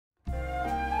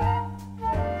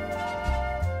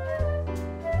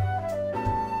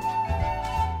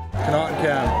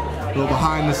Cam. A little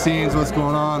behind the scenes, what's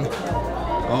going on?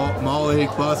 Oh, Molly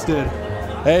busted.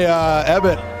 Hey,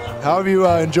 Ebbett, how have you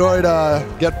enjoyed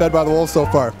Get Fed by the Wolves so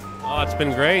far? Oh, it's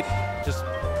been great. Just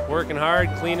working hard,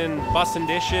 cleaning, busting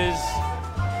dishes,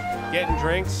 getting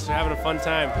drinks, having a fun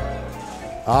time.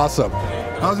 Awesome.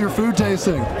 How's your food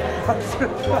tasting?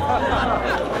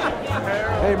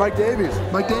 Hey, Mike Davies.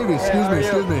 Mike Davies, excuse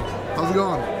me. How's it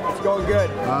going? It's going good.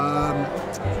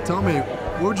 Tell me,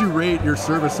 what would you rate your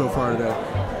service so far today?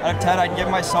 Out of 10, I'd give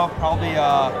myself probably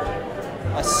a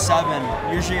 7.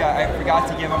 Usually I forgot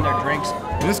to give them their drinks.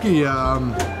 Miski,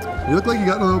 you look like you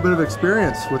got a little bit of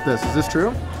experience with this. Is this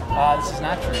true? This is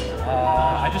not true.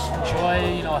 I just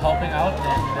enjoy, helping out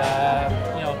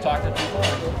and, talking to people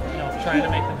and, trying to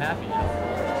make them happy.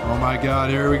 Oh my God,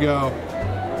 here we go.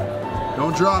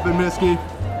 Don't drop it, Miski.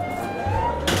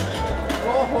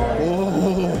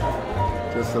 Oh,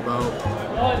 just about.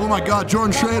 Oh my God,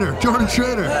 Jordan Schrader.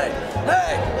 Hey!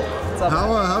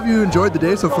 How have you enjoyed the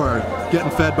day so far,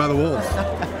 getting fed by the Wolves?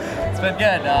 It's been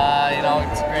good.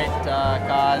 It's a great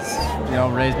cause.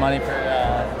 Raise money for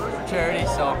charity,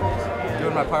 so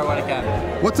doing my part when I can.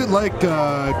 What's it like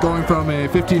going from a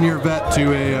 15-year vet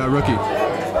to a rookie?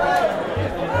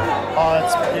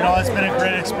 It's been a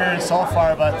great experience so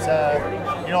far, but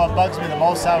what bugs me the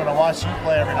most having to watch you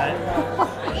play every night.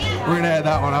 We're gonna add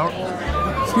that one out.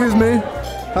 Excuse me,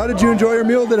 how did you enjoy your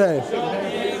meal today?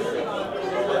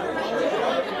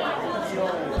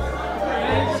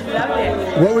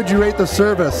 What would you rate the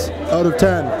service out of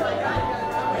 10?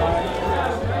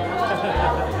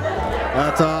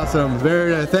 That's awesome.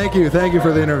 Very thank you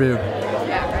for the interview.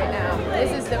 Yeah, right now.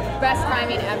 This is the best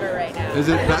timing ever right now. Is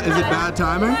it bad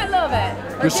timing? I love it.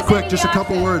 Just quick, just a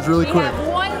couple words, really quick. We have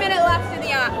 1 minute left in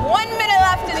the auction. 1 minute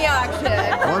left in the auction.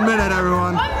 1 minute,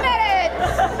 everyone. 1 minute.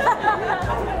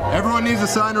 Everyone needs to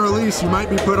sign a release. You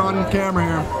might be put on camera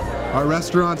here. Our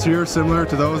restaurants here similar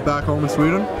to those back home in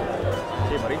Sweden.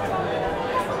 Hey, buddy.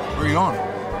 Where are you going?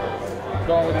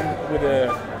 Going with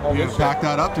You gonna pack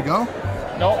that up to go?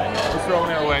 No, we're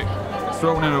throwing it away.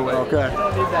 Okay.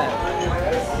 Don't need that.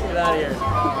 Get out of here.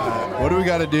 What do we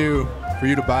got to do for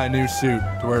you to buy a new suit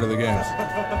to wear to the games? I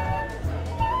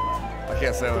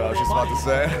can't say what I was just about to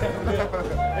say.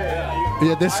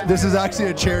 Yeah, this is actually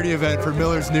a charity event for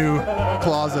Miller's new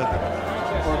closet.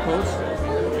 Or coach?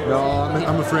 No,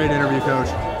 I'm afraid to interview coach.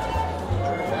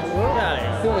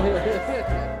 Get out of here.